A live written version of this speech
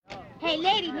Hey,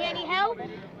 lady, need any help? All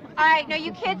right, now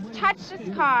you kids touch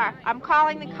this car. I'm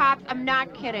calling the cops. I'm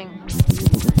not kidding.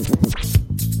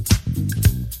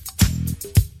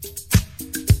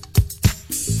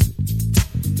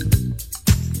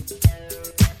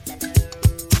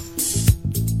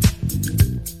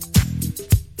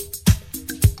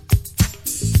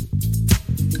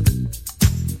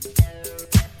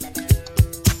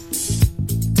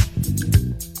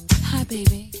 Hi,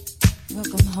 baby.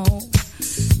 Welcome home.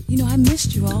 You know, I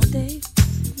missed you all day.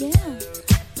 Yeah.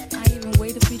 I even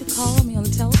waited for you to call me on the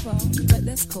telephone, but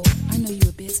that's cool. I know you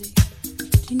were busy.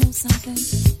 Do you know something?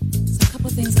 There's a couple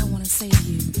things I want to say to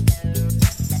you.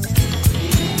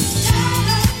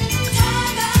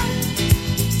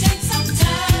 Take some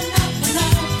time out for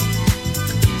love.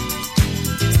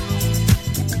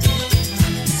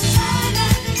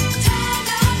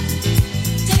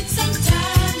 Take some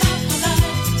time out for love.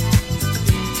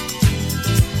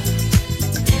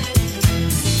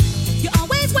 You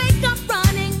always wake up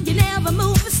running, you never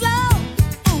move slow.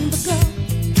 On the go,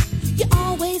 you're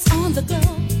always on the go.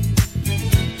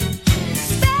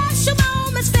 Special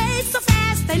moments fade so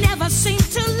fast, they never seem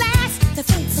to last. They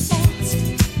fade so fast,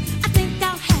 I think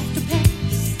I'll have to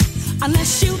pass.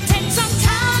 Unless you take some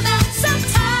time out, some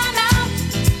time out.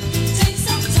 Take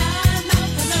some time out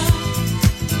for love.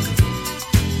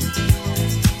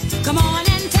 Come on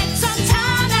and take some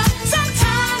time out, some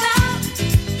time out.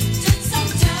 Take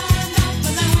some time out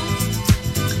for love.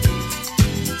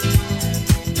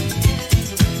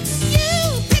 You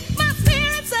pick my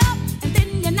spirits up, and then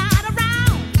you're not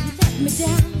around. You let me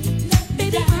down.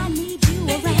 Baby, I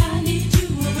need you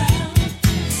around.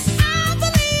 I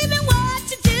believe in what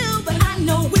you do, but I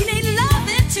know we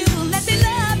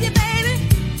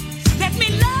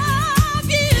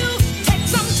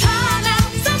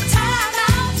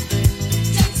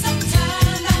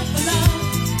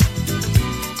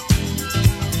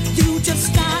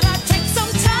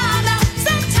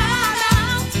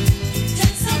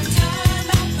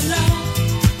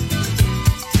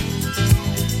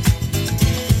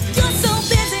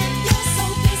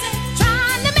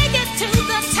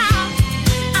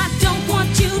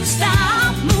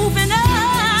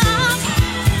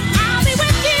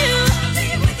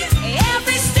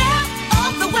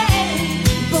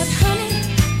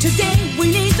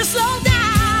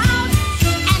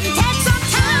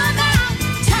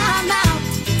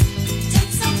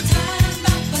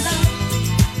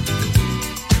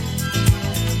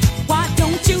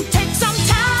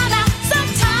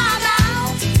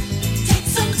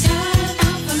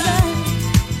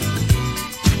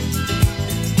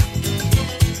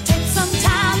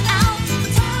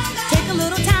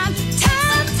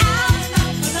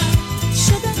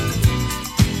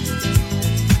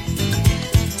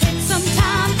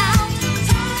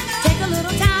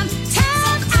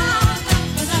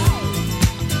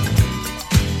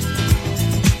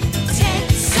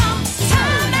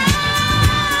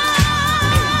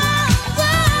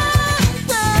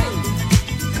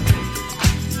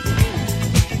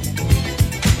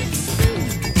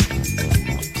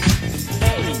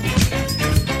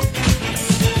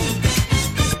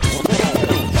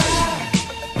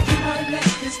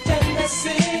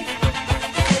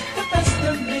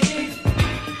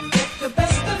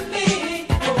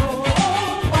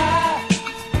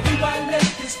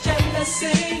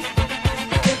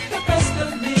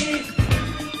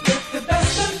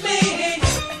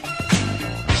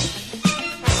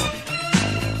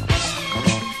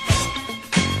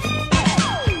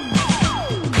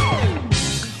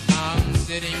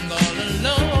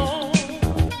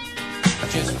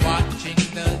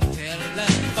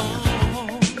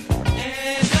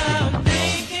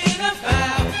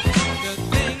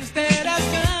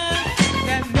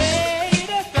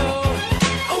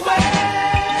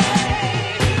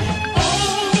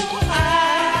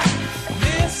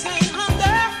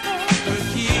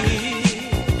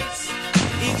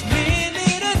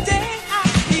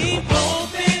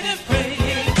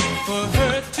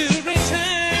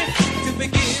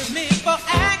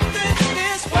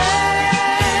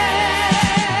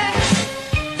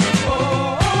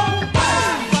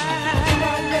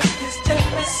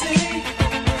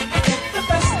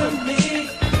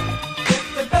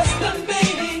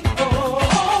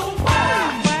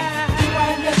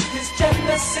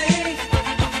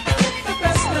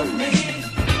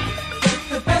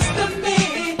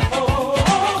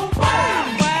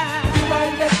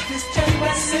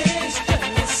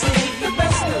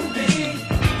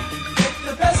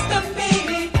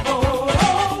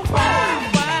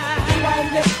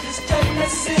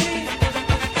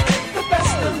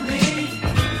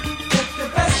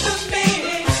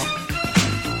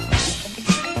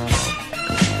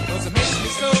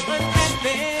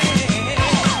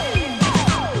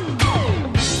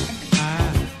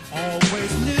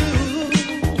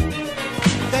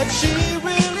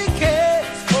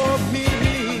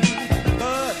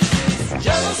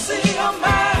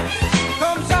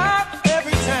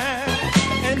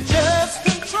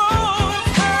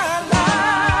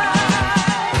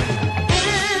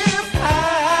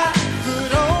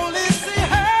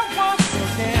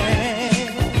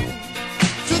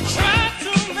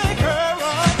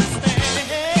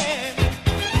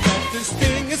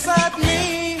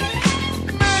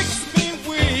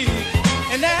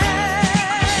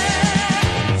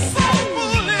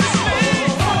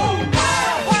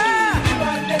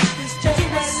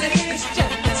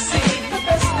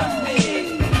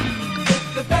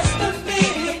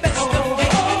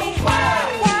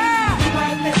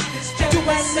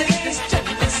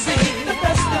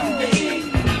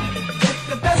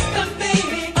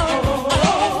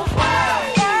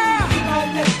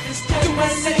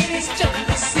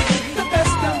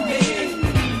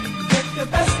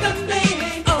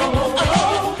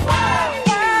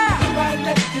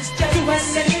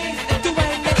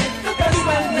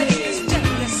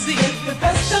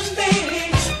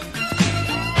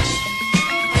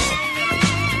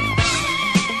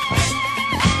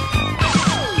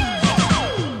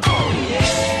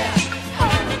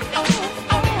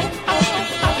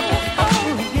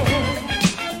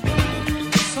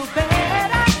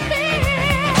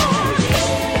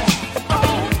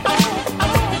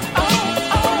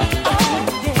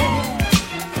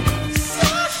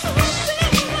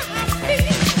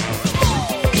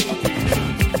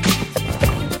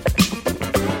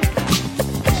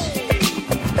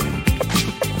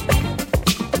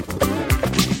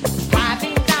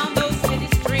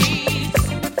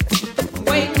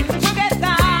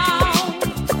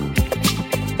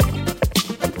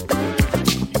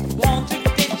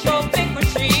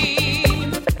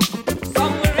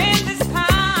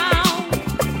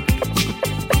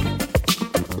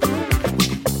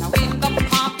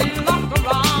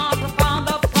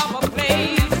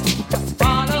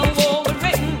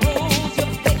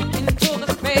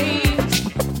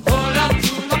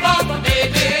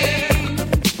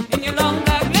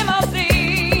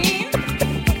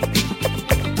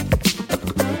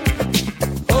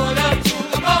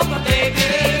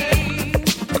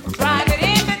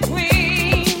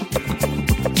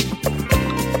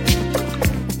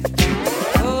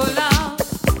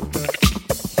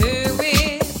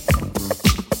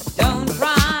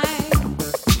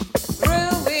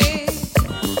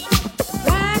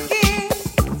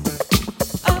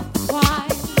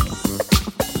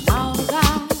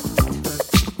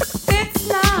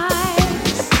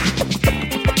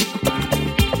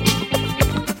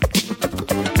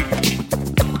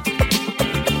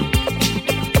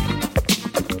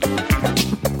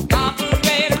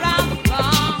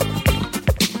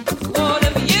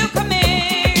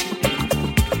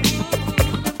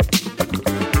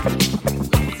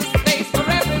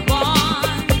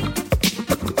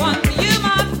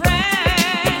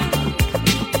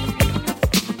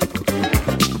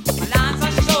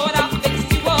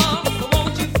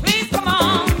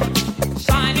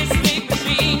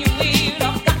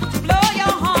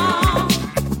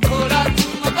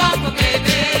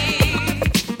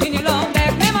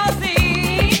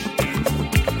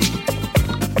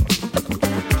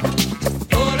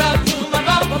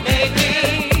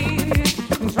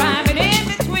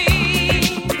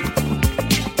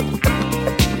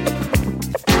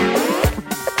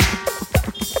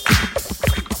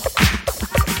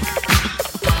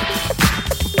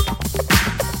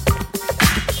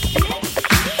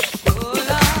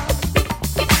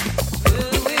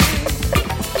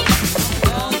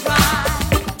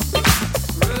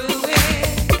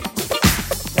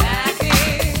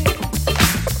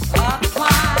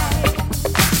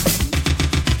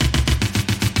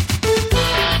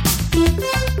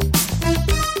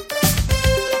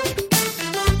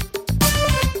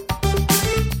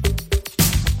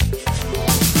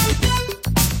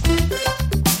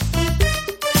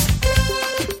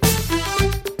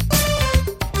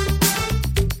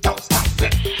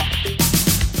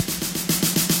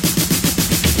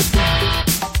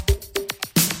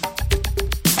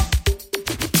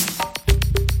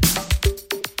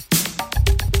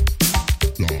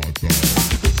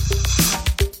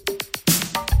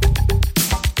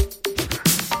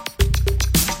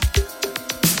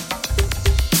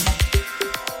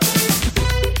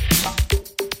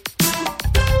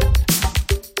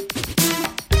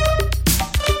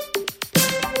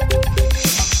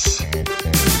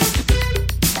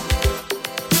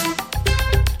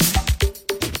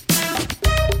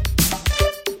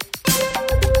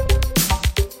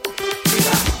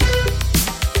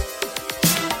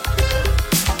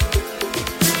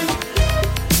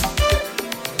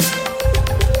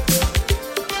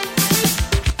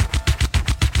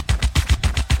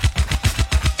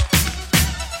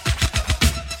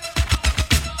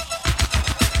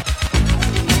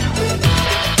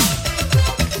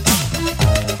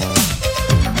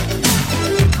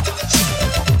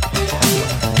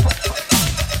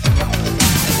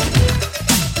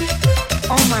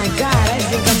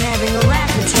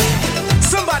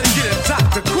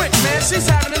she's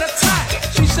having an attack.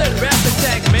 She said rap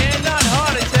attack, man, not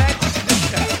heart attack.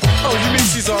 Oh, you mean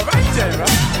she's alright then,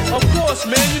 right? Of course,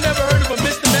 man, you never heard of a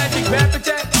Mr. Magic rap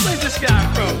attack? Where's this guy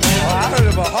from? Oh, I heard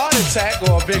of a heart attack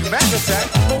or a Big Mac attack,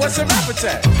 but what's a rap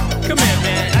attack? Come here,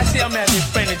 man. I see I'm gonna have to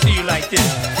explain it to you like this.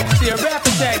 See, a rap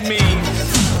attack means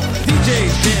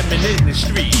DJs jamming in the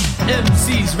street,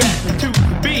 MCs rapping to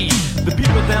the beat. The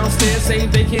people downstairs say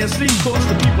they can't sleep, cause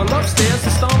the people upstairs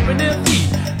are stomping their feet.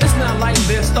 It's not like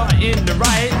they're starting to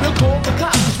riot. We'll call the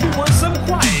cops cause we want some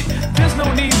quiet. There's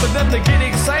no need for them to get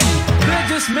excited. They're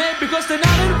just mad because they're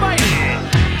not invited.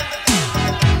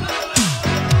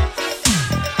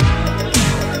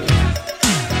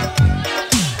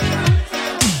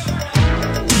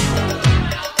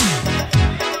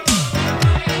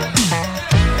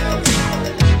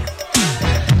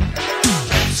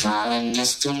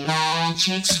 Just a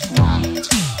magic wand.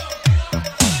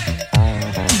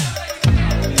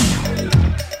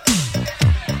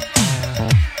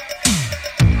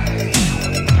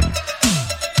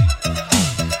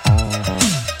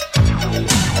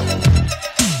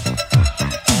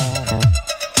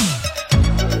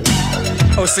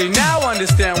 Oh, see, now I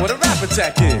understand what a rap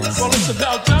attack is. Well, it's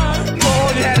about time. Well,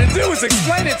 all you had to do was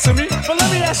explain it to me. But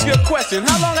let me ask you a question.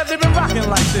 How long have they been rocking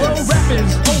like this? Well,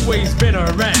 rapping's always been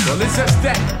around. Well, it's just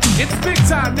that. It's big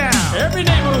time now. Every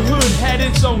neighborhood had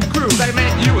its own crew. That meant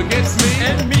you against me.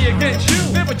 And me against you.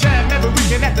 Never jam every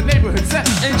weekend at the neighborhood center.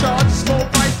 And charge a small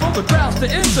price for the crowds to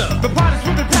enter. The parties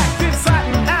will be packed inside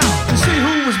and out. To see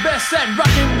who was best at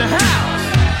rocking the house.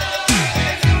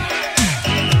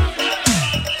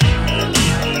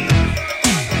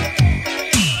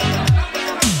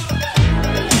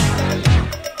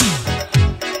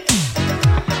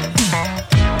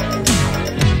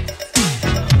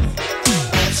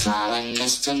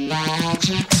 Just a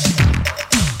magic.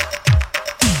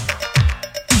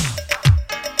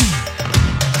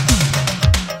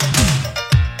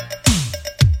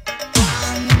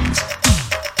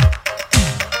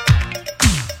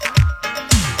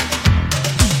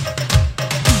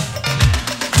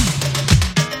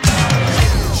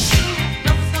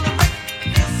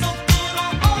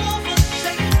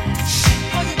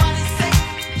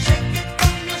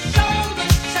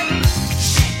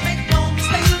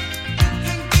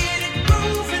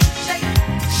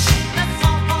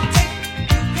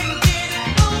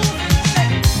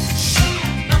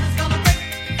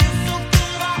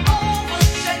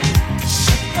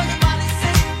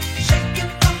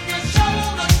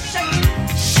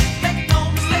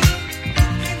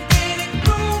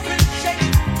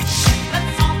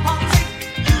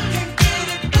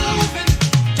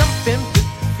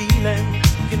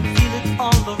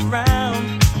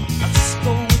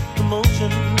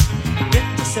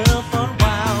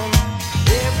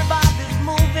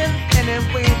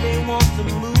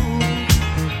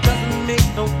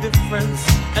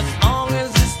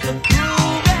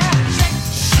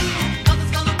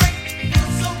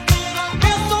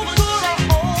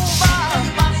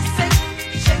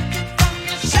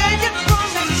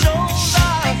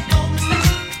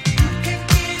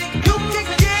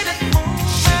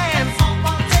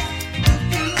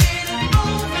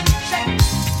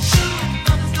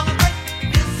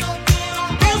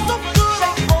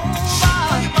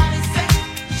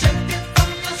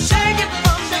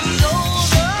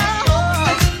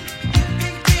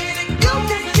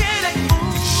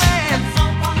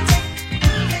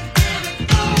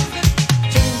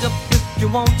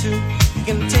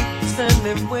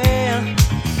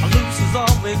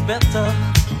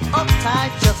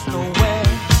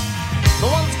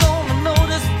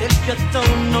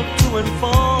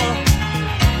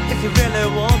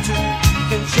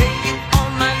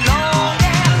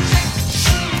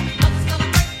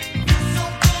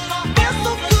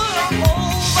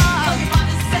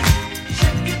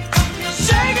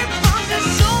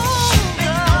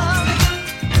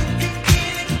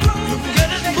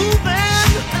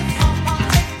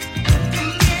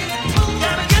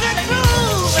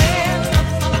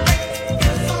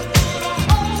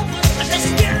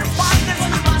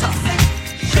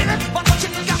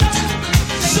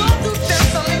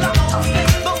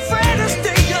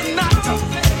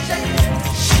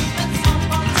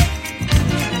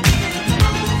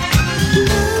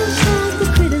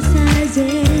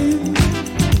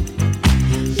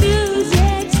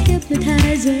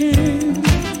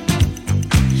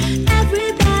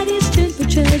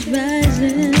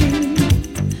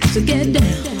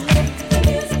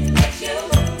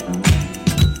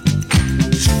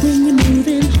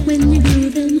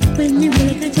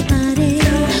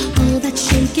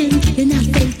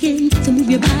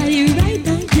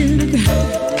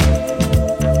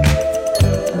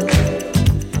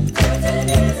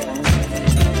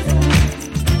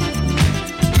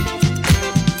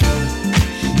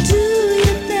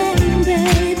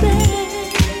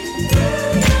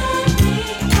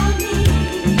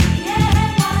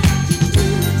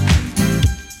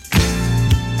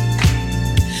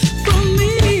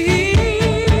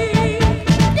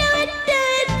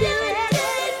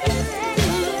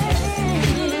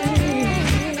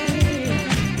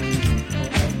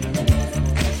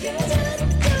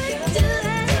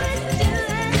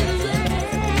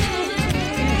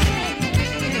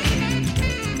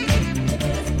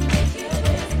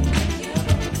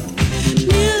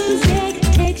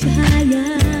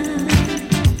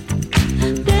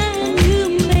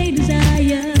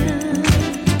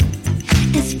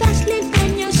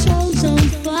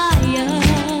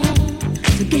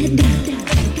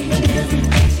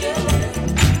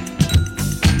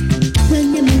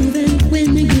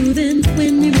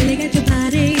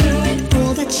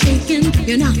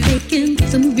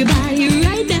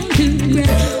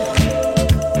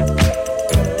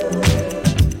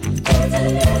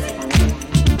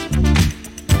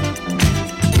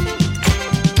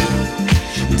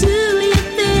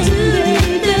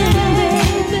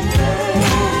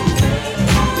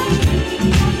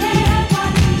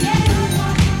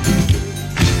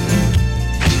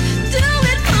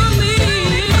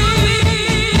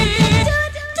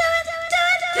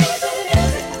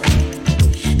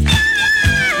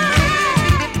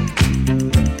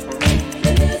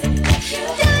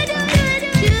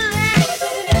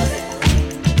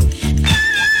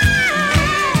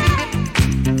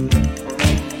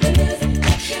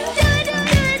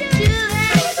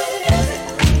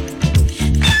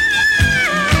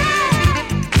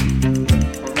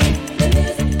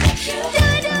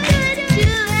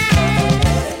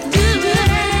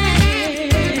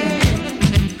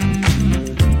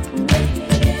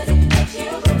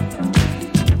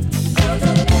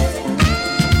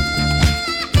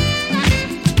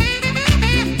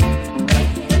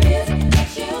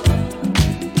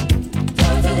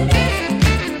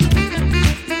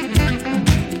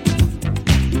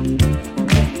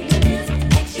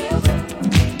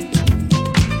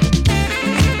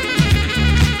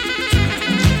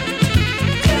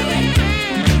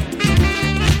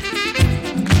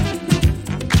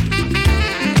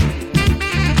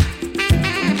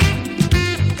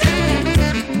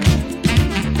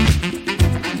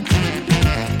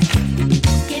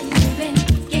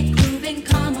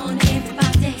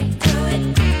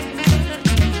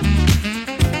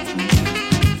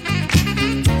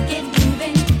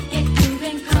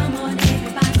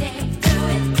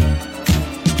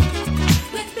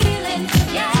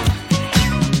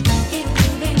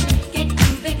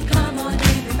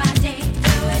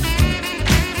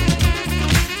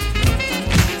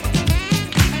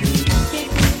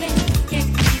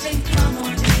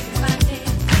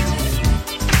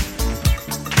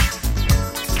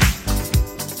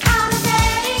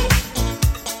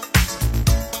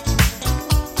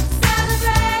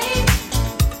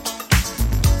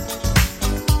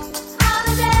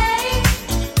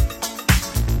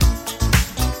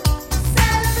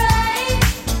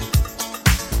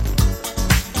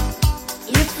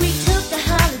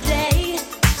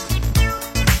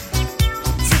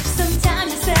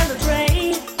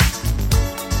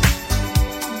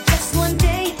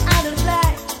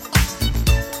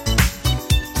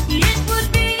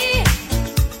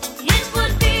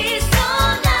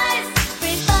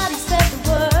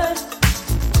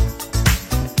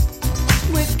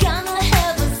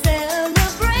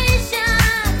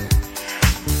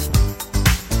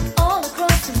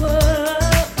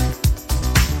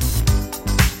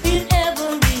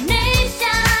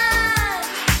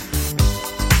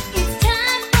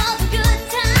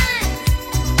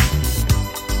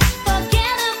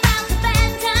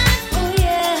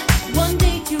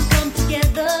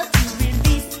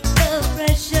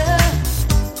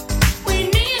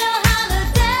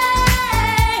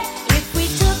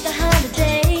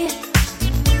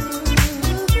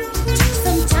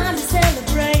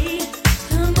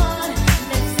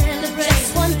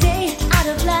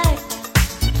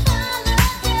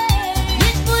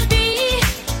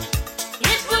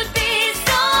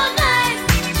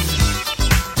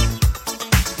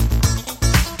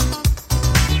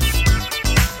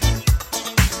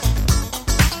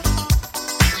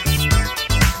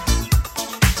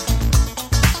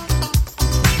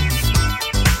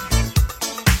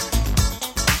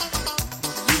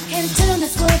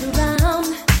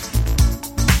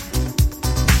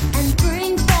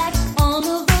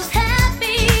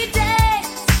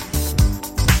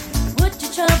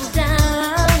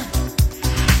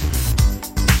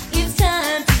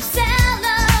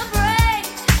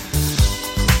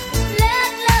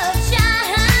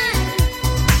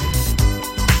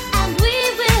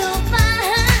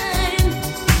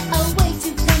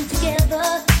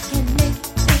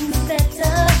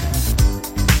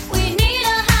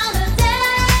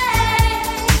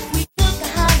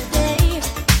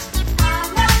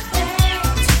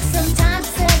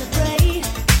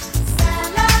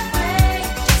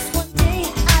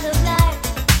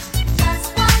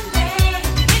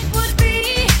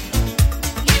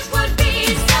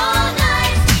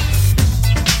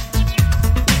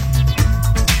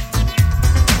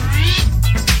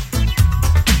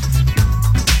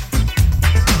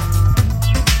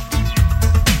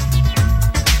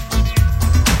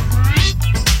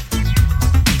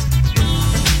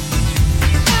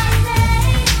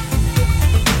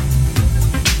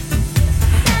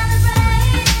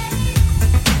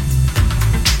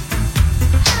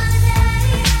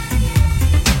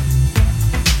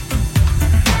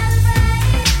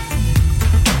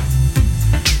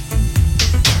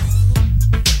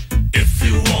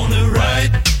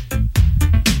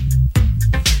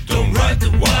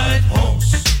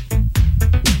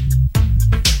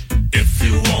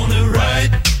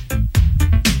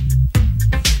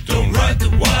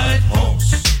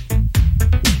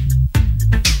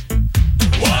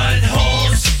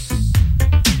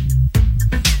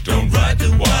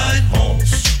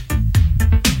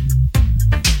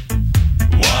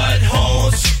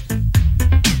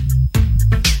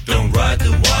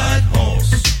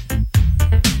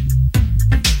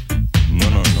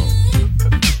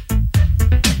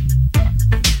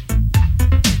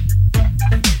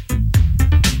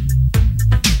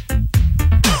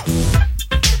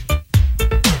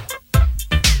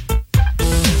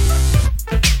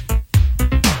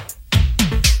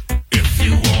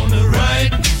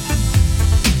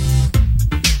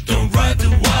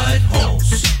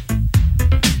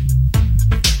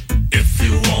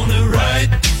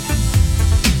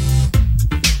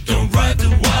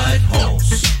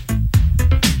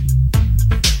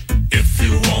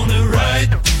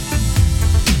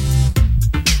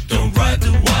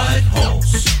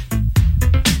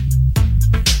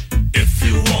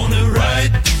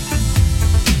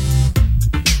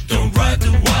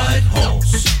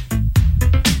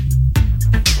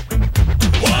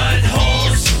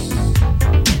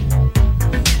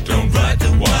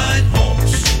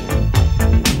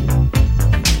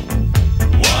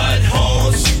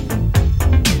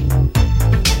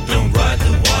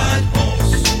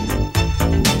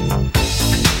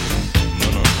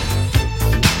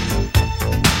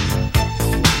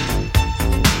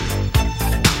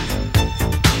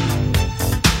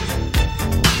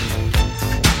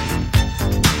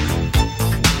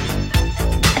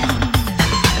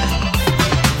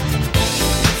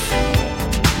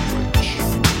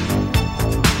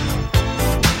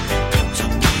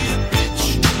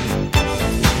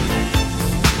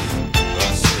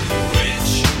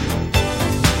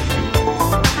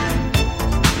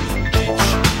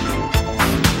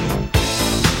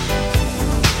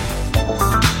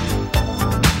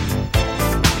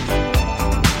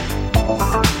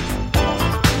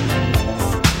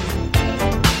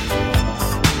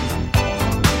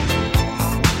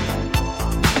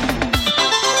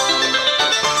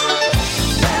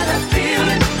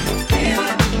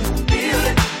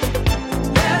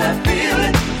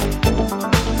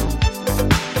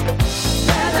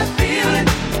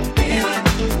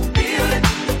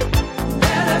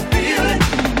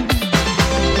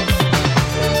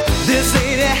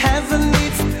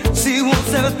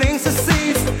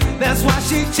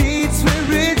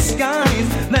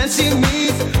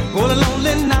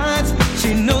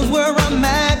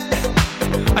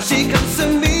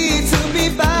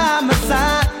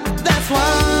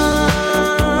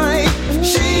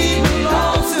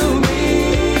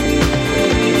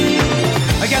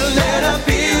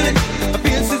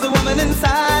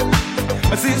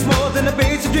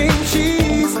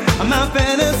 She's my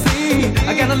fantasy.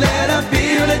 I gotta let her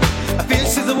feel it. I feel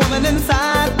she's a woman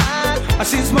inside.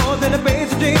 She's more than a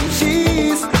basic dream.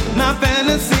 She's my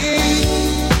fantasy,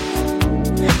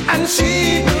 and she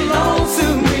belongs to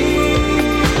me.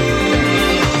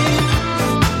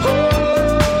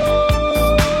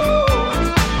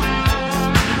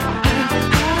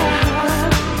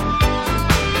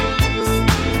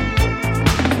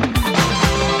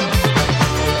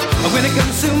 When it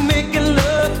comes to making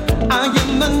love, I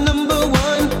am the number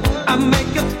one. I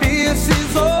make her feel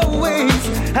she's always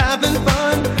having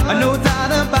fun. No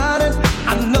doubt about it, I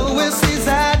know where she's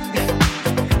at.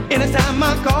 Anytime I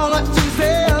call her, she's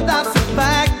there, that's a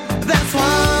fact. That's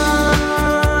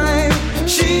why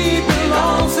she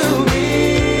belongs to me.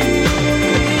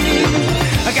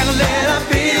 I gotta let her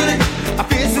feel it. I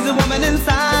feel she's a woman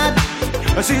inside.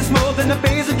 She's more than a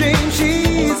basic dream.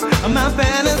 She's my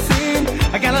fantasy.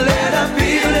 I gotta let her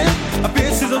feel it. I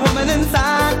feel she's a woman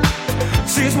inside.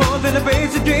 She's more than a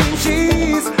basic dream.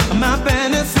 She's my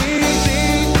fantasy,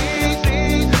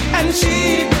 and she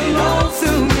belongs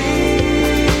to me.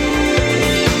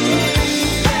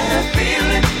 Let her feel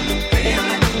it, feel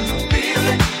it, feel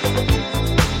it.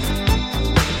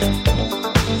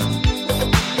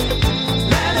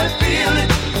 Let her feel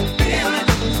it, feel it,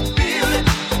 feel it.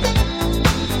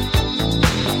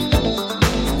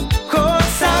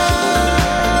 'Cause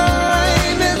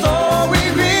time is all we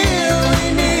really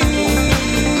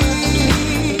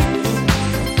need,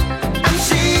 and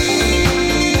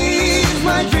she's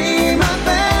my dream, my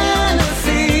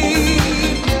fantasy.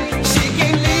 She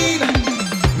can't leave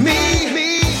me.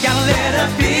 Gotta let her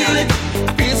feel it.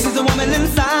 I feel she's a woman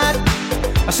inside.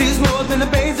 She's more than a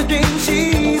basic dream.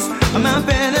 She's my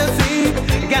fantasy.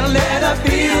 Gotta let her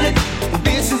feel it. I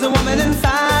feel she's a woman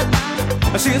inside.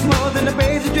 She's more than a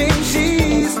basic dream.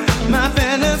 She's my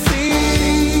fantasy.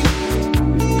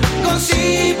 'Cause she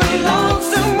belongs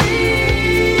to me.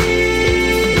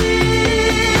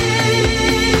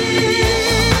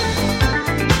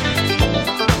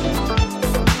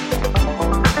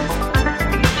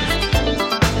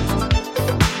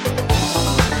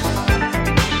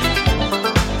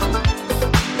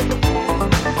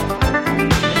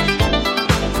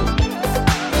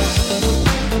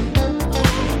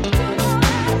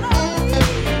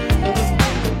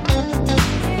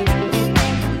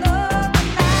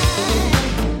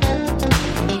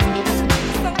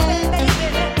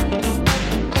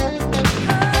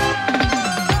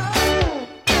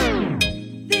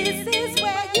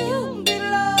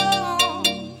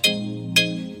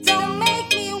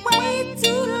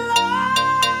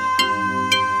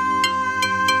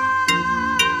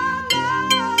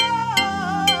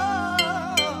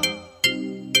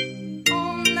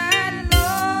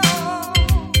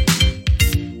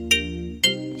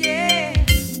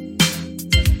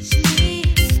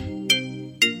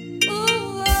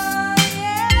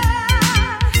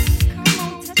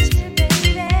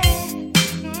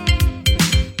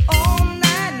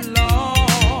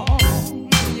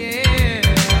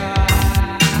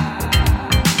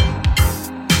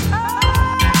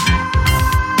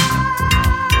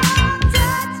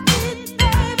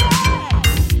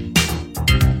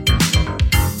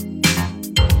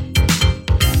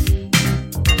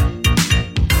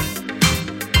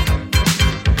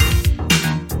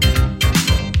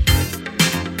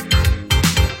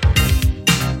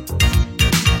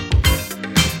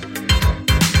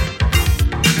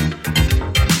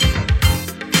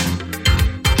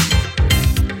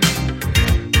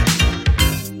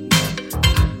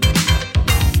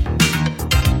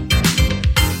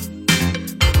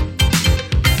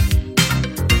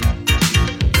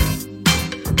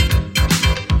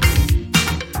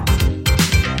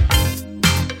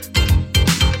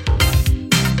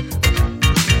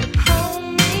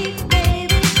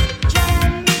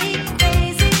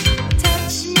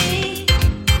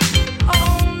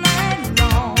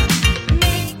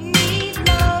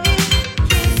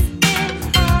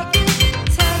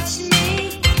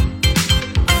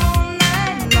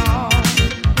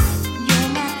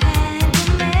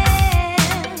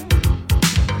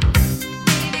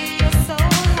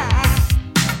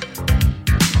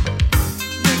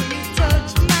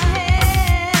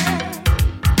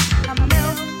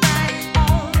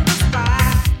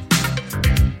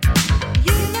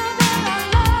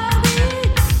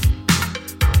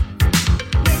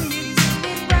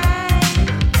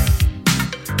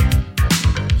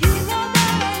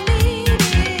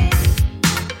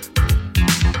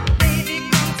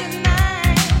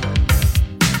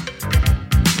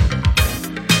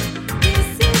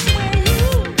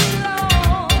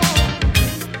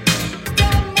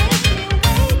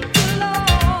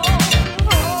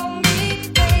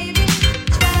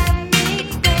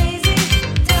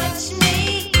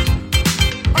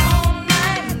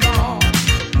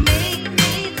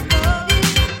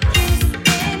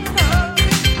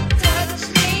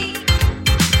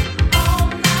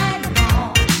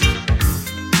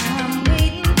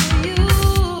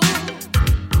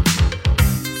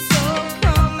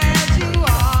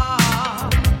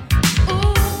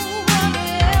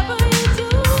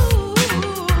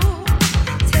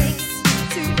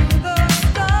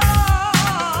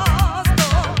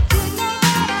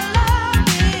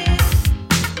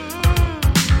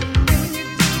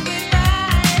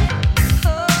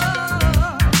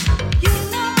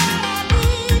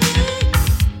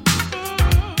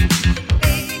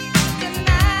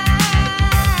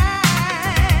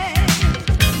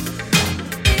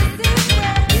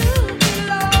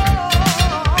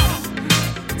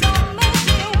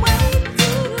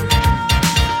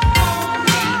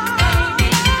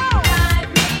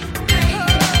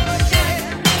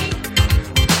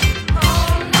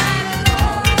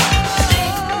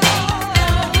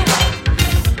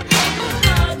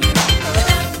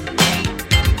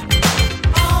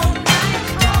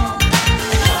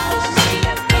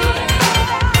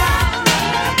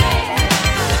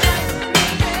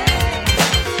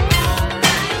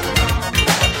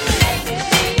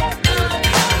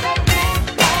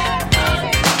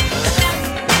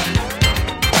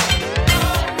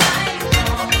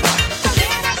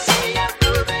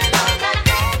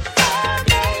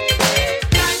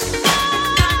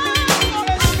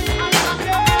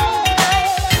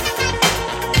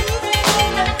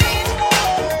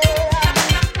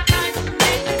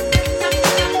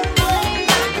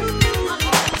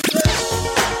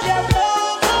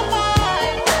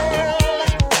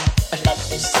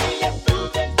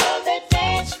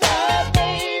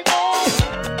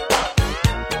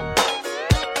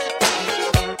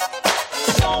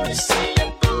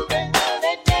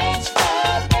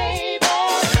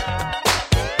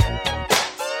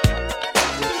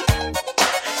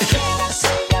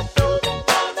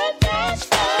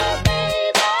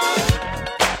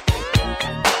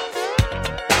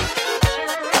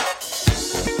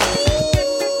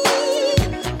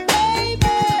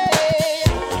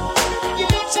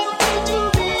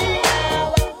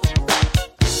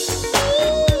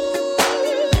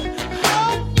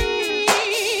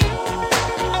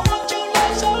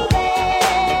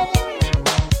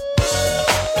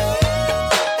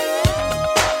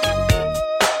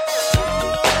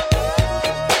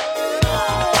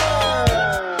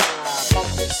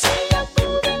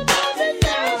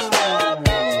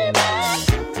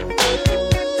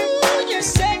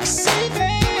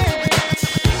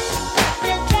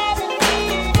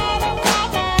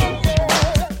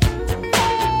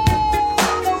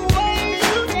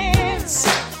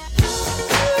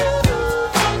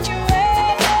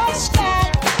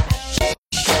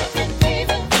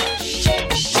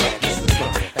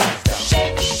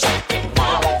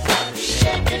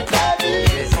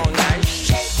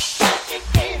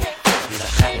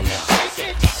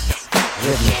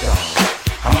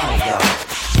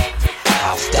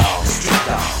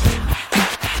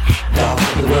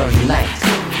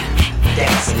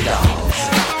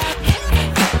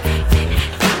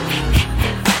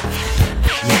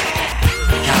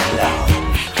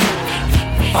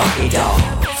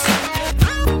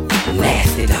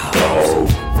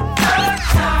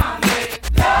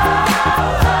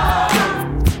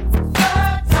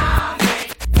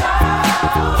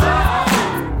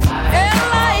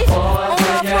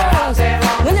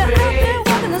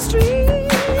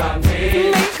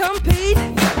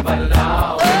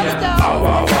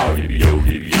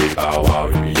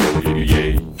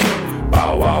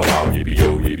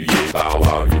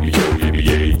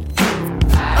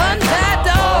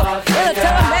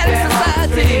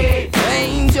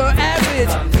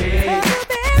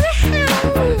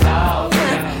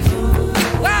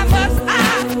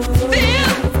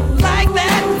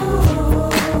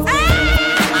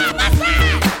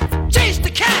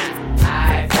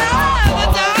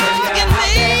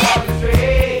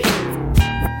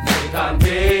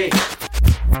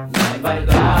 Nothing but a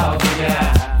dog,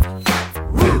 yeah.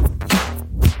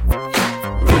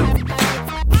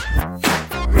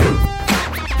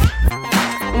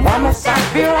 Why must I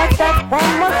feel like that? Why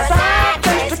must I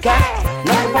taste the cat?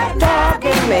 Nothing but a dog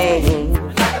in me.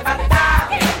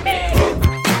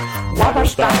 Why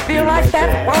must I feel like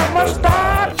that? Why must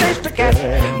I taste the cat?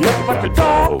 Nothing but the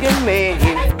dog in me.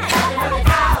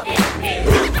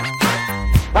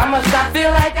 Why must I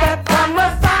feel like that? Why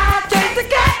must I taste the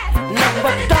cat? Nothing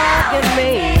but the dog in me.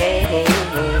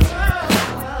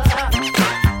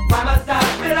 Why must I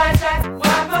feel like that?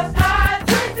 Why must I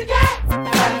taste the cat?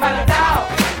 Nothing but the dog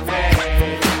in me.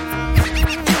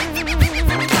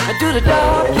 Do the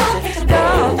dog, catch it,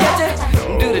 dog, catch it.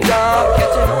 Do the dog,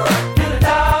 catch it.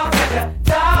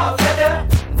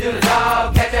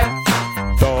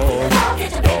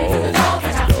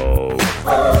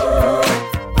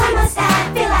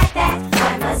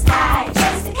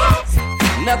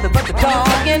 Nothing but the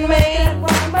dog in me.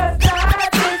 Why must I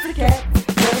taste the cat?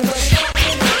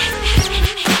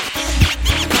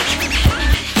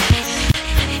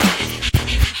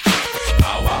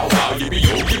 Ow, ow, ow, yippee,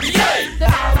 yo, yippee, yay! Ow,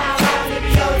 ow, ow,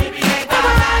 yippee, yo, yippee, yay! Ow,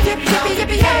 ow, yippee, yippee,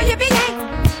 yippee, yay, yippee, yay!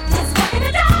 Just fucking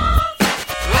a dog!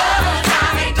 Rubber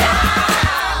Tommy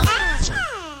dog!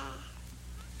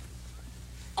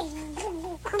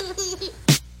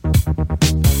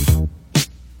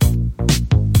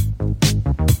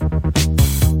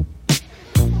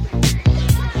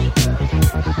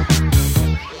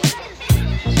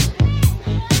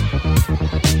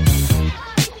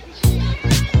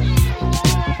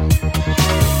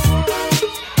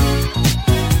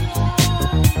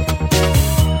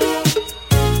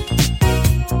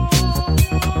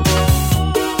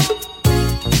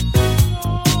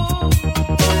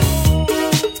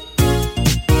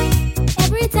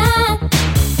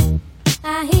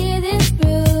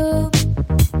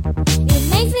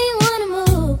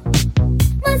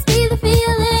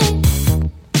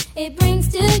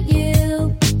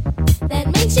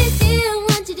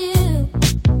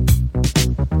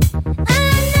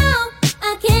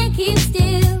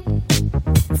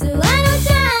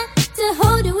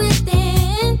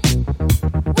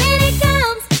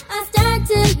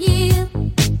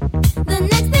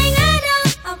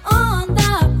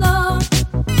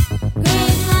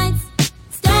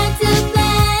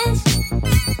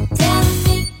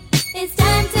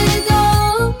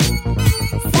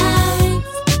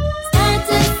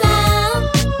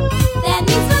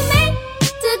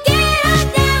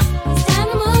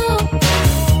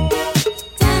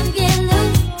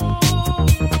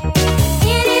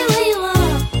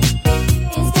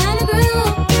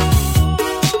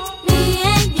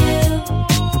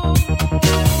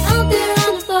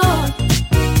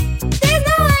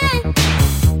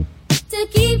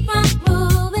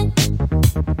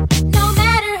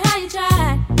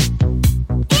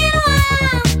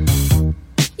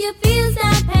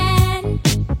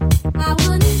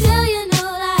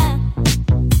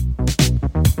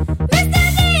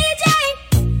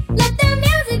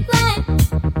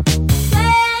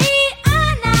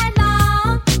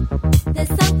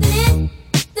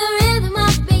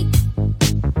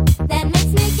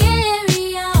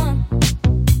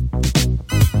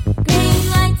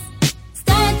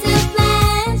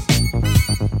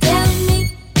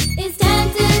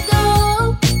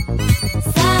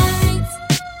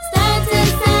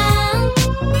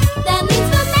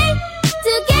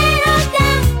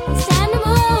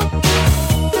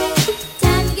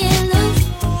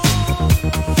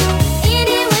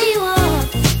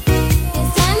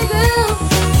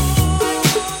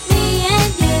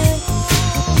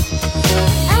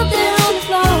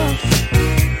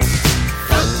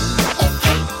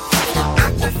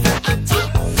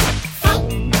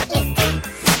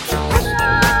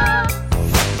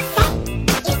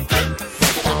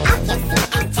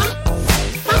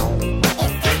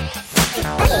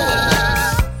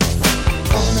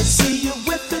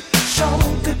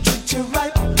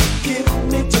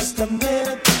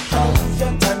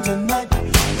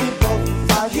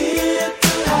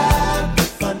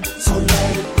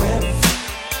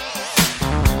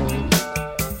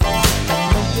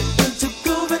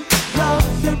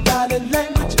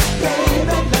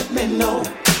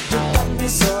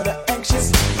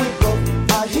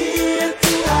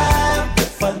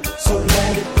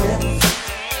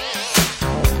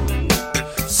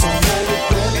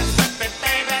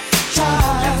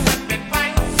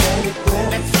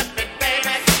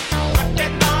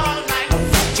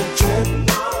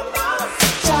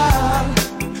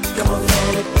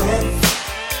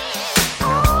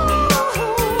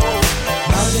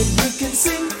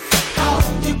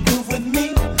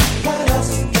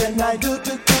 I do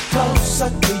to get closer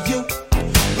to you?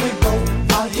 We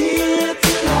both are here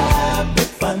to have big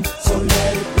fun, so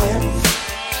let it win.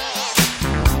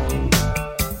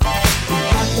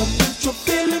 I can put your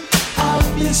feeling,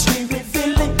 obviously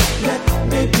revealing. Let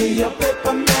me be your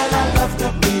paper man, I love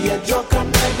to be a joker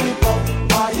man. We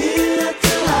both are here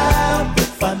to have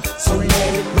big fun, so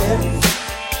let it win.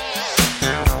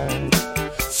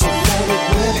 So let it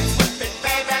win. Let's whip it,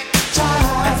 baby.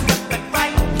 Child. Let's whip it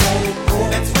right. Let it win.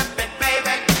 Let's whip it,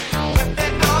 baby. Whip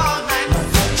it all night. Now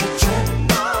let you trip.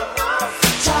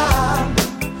 Child.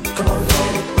 Come on,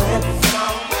 let it win. Come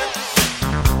on, whip.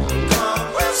 Come on,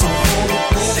 whip. So let it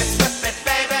win. Let's whip it,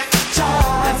 baby.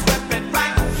 Child. Let's whip it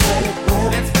right. Let it win.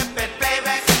 Let's whip it,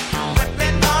 baby. Whip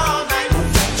it all night. Now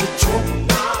let you trip.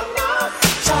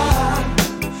 Child.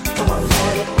 Come on,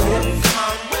 let it win. Come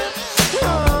on, whip.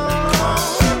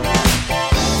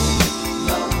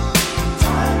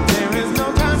 There is no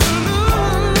time to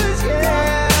lose,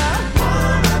 yeah.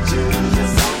 Wanna choose you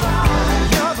so right.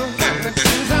 You're the one that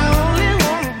choose. I only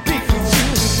wanna be with you.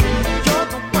 You're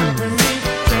the one with me.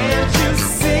 Can't you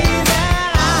see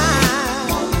that I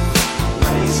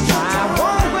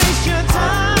won't waste your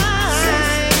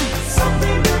time?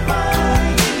 Something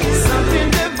divine in you. Something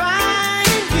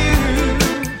divine in you.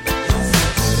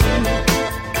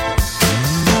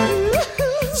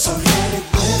 So let it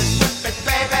win. Whip it,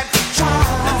 baby. Try.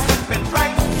 Let's whip it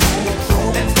right. Let it win.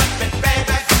 Let's whip it,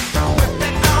 baby. Whip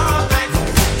it all night.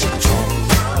 Let you trip.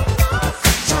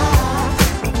 Try.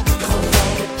 Come on,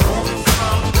 let it win. Come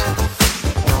on, whip.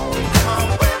 Come on,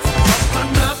 whip.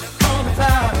 I'm up on the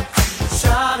cloud.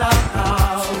 Shout out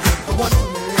now. You're the one for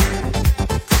me.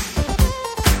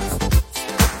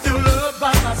 Feel love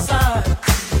by my side.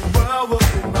 The world will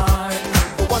be mine.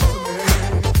 You're the one for me.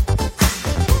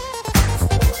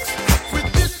 With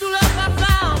this new love I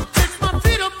found, takes my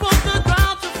feet up off the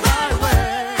ground to fly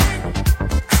away.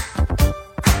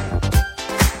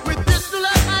 With this new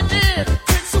love I did,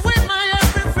 takes away my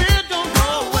every fear, don't go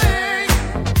away.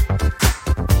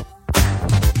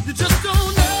 You just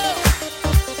don't know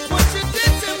what you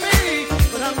did to me,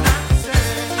 but I'm not the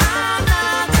same. I'm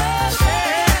not the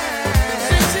same.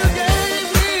 Since you gave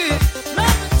me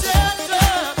love and shelter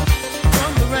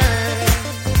from the rain.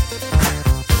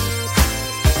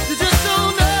 You just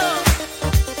don't know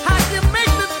how you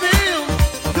make me feel.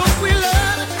 Your sweet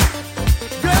love,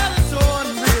 girl, it's so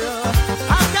unreal.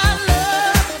 I've got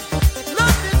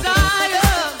love,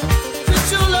 desire. Since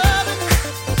you love it,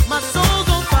 my soul's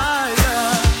on fire.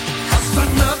 I'll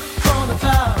stand up on the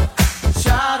cloud,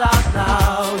 shout out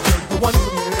now, you're the one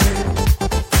for me.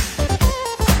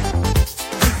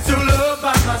 With your love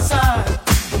by my side,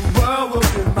 the world will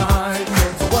be mine.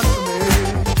 You're the one for me.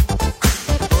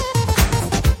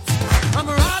 I'm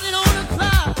riding on a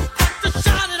cloud, to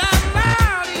shout it out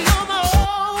loud. You're my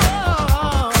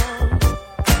own.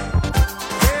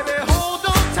 Baby, hold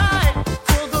on tight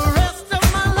for the rest of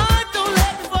my life. Don't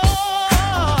let me fall.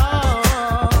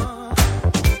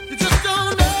 You just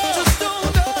don't know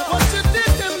what you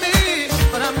did to me,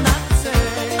 but I'm not the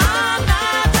same. I'm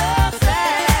not the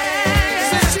same.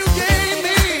 Since you gave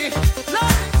me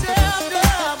love and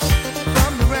shelter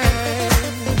from the rain.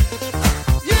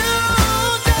 You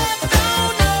just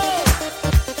don't know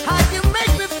how you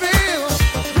make me feel.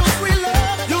 Your sweet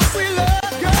love,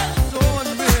 girl, is so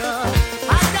unreal.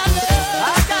 I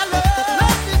got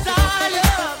love,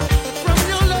 desire from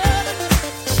your love.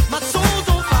 My soul's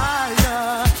on fire.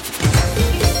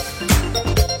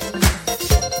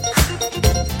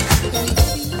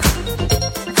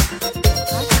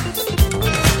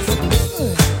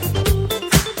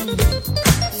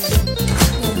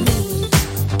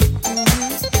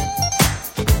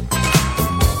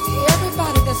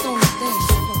 Everybody that's on the dance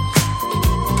floor,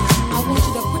 I want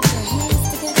you to put your hands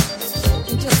together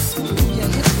and just move your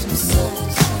hips from side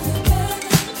to side. Yeah,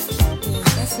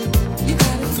 that's it. You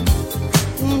got it.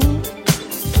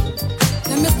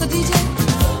 Now, Mr. DJ,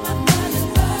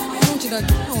 I want you to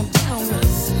calm down with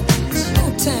us. It's no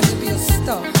time to be a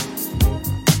star.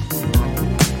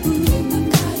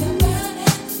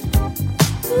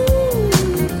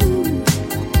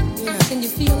 Yeah, can you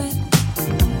feel that?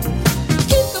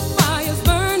 Keep the fires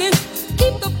burning,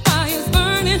 keep the fires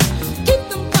burning, keep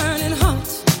them burning hot.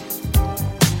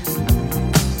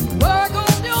 Work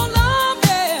on your love,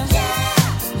 yeah.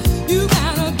 You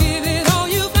gotta give it all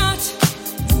you got.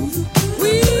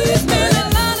 We spend a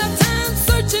lot of time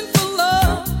searching for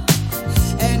love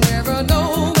and never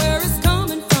know where it's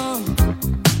coming from.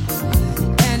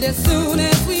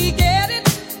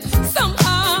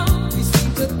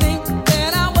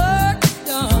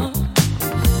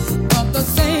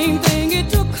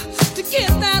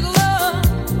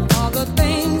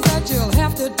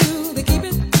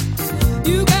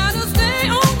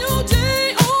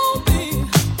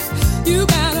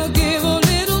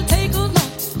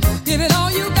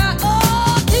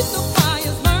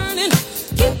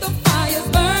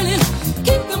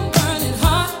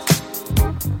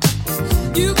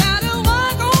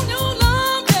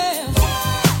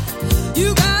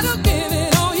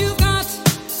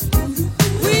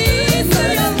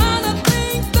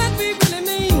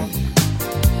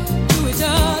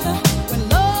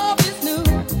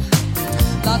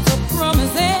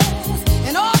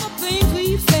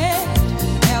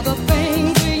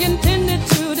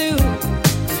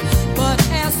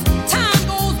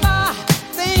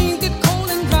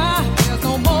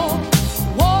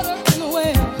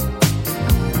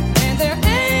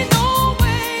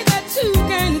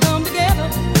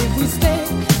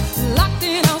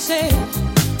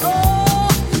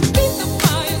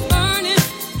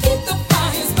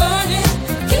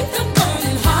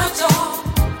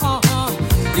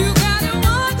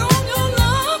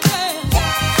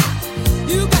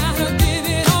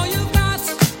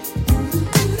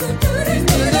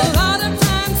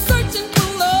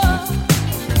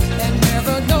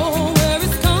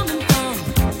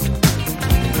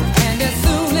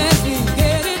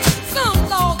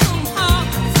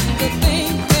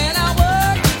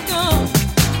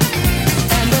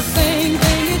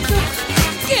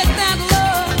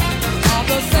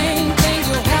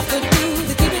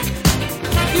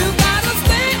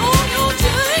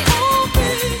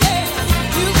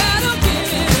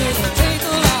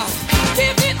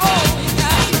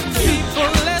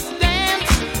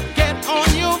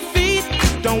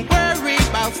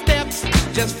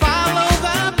 Just follow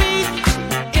the beat.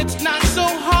 It's not so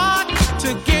hard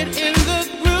to get in the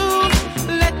groove.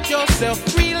 Let yourself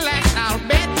relax. I'll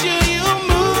bet you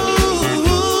move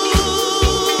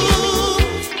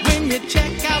when you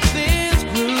check out this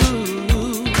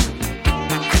groove.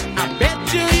 I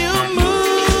bet you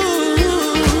move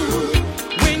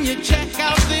when you check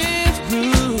out this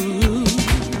groove.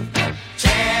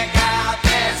 Check out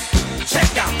this,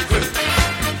 check out the groove.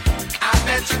 I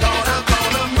bet you're gonna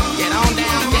move. Get on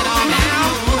down, get on down.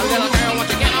 A little girl, won't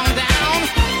you get on down?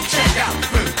 Check out the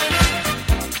groove.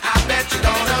 I bet you're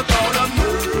gonna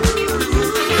move.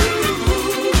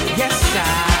 Yes, I.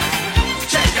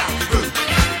 Check out the groove.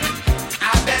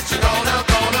 I bet you're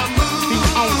gonna move. Be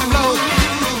on the floor.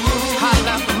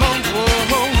 Holla for more.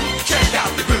 Whoa, whoa. Check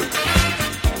out the groove.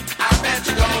 I bet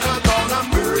you're gonna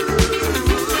move.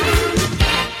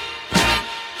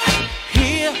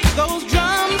 Hear those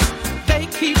drums, they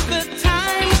keep the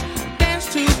time. Dance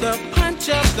to the punch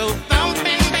of those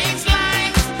thumping bass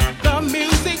lines. The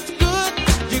music's good,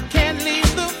 you can't leave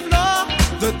the floor.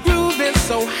 The groove is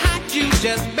so hot, you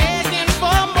just begging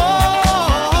for more.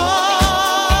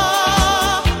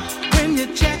 When you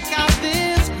check out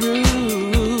this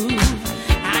groove,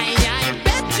 I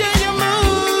bet you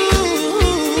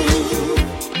move.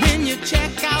 When you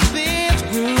check out this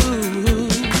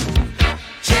groove.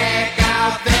 Check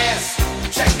out this,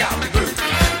 check out the groove.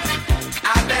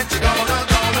 I bet you're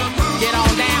gonna move. Get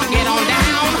on down, get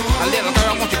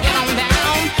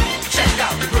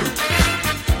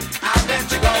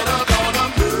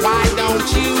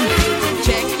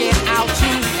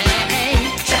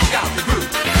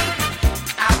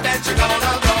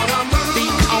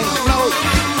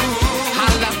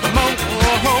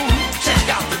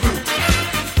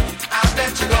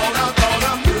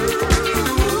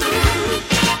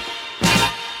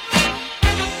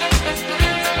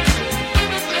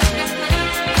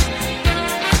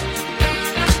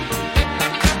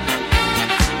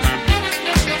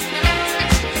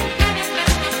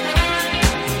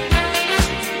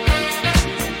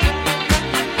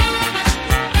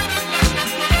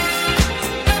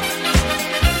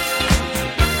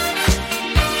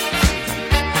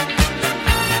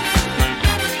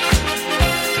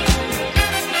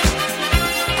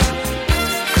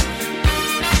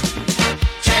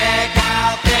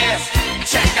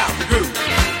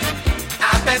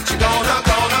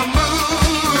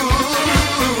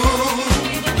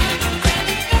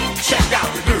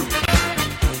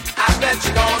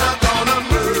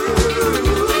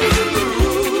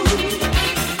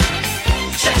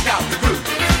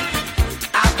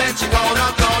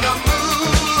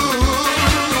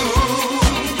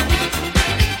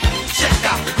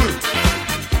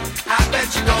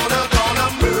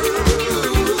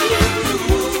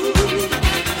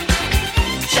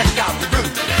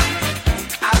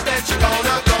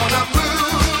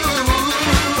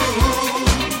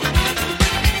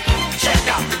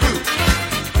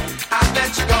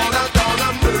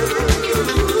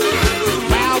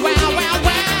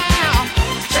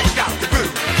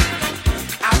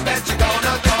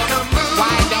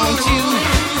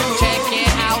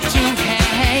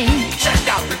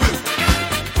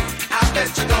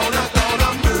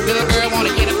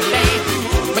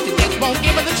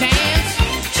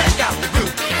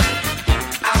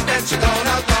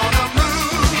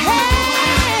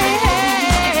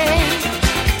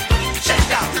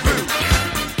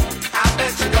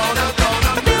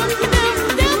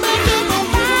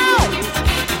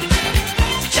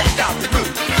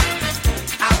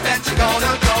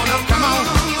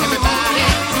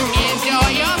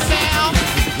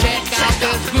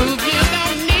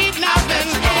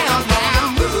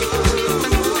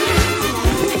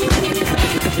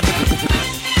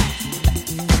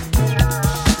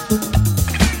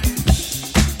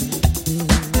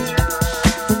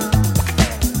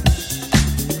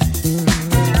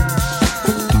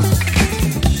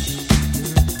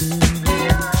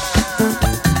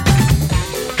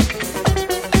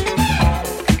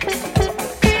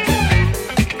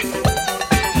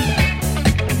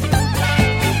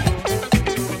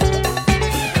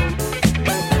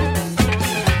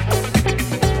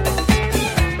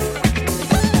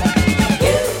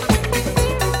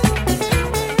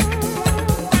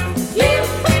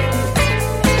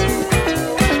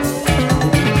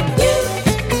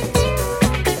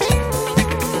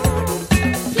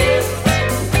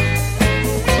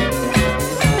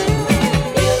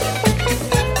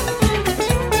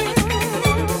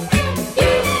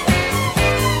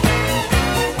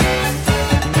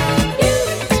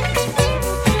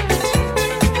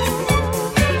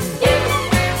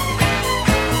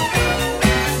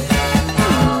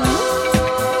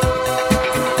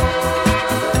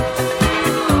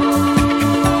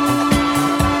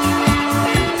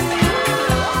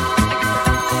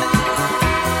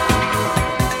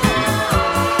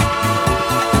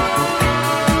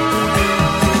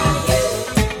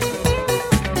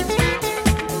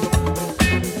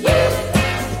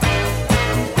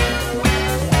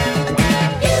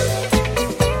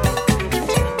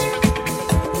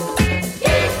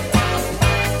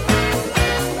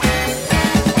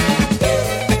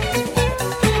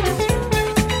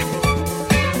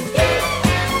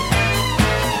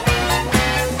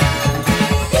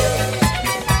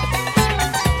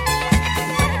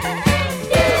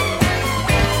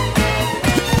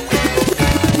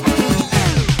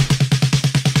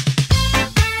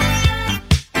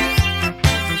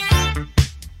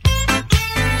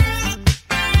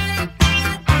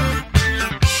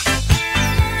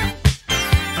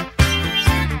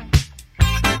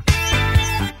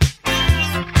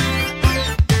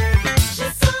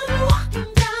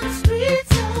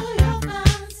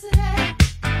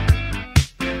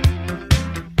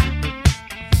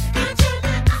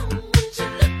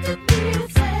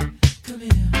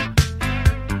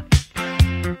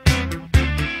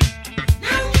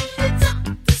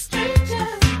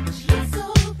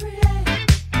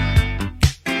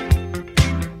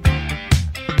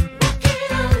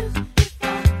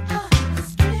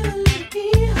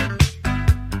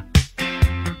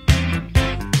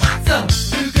Mr.